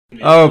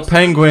Oh,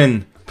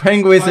 penguin.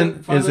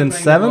 Penguin is in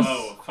 7th?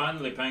 Oh,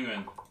 finally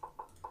penguin.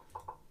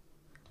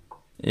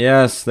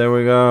 Yes, there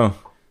we go.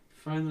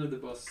 Finally the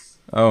boss.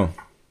 Oh.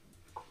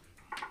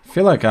 I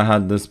feel like I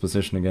had this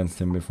position against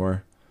him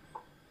before.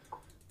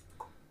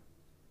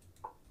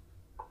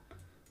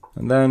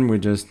 And then we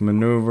just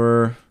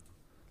maneuver.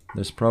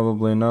 There's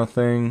probably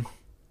nothing.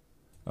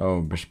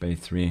 Oh, bishop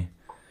a3.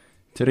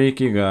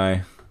 Tricky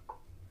guy.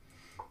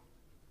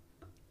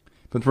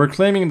 But we're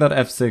claiming that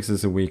f6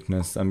 is a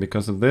weakness, and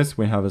because of this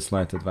we have a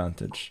slight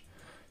advantage.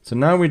 So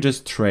now we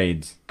just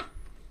trade.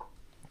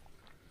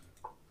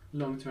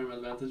 Long-term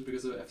advantage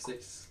because of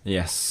f6.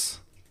 Yes.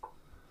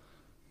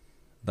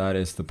 That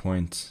is the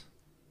point.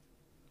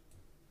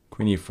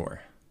 Queen e4.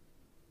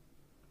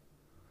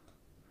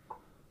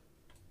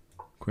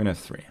 Queen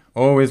f3.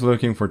 Always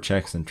looking for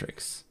checks and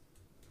tricks.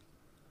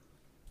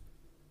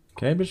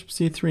 Okay, bishop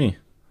c3.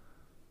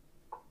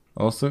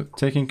 Also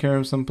taking care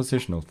of some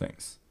positional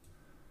things.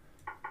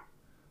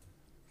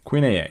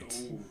 Queen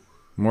a8. Ooh.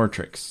 More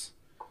tricks.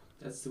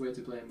 That's the way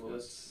to play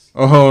bullets.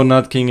 Oh,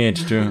 not king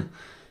h2.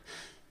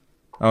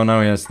 Oh,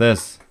 now he has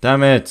this.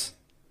 Damn it!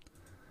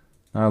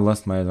 I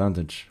lost my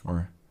advantage,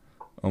 or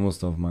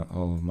almost all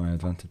of my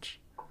advantage.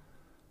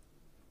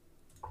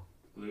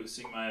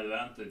 Losing my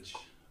advantage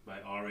by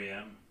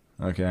REM.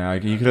 Okay,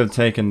 he could have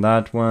taken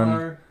that one.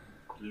 Or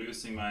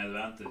Losing my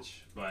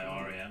advantage by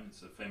REM.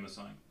 It's a famous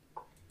song.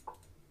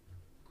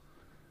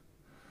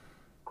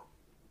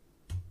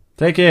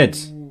 Take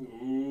it!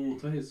 Ooh.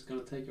 so he's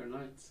gonna take your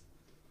knight.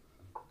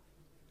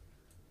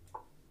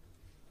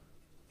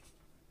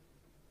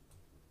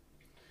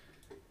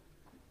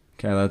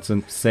 Okay, that's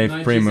a safe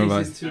Knight pre-move.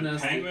 G6 is too And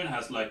nasty. penguin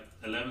has like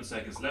 11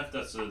 seconds left.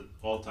 That's an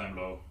all-time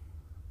low.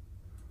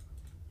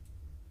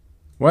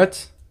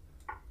 What?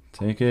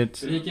 Take it.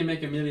 But he can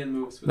make a million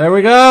moves. With There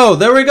we go!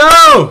 There we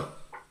go!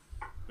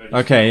 But he's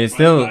Okay, he's not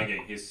still...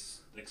 lagging.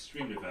 He's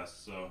extremely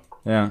fast. So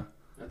Yeah.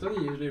 I thought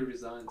he usually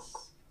resigns.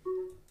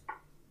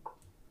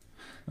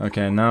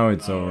 Okay, now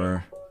it's Oh.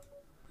 over.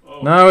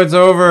 oh, Now it's he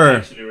over!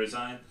 actually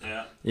resigned.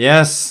 Yeah.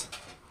 Yes!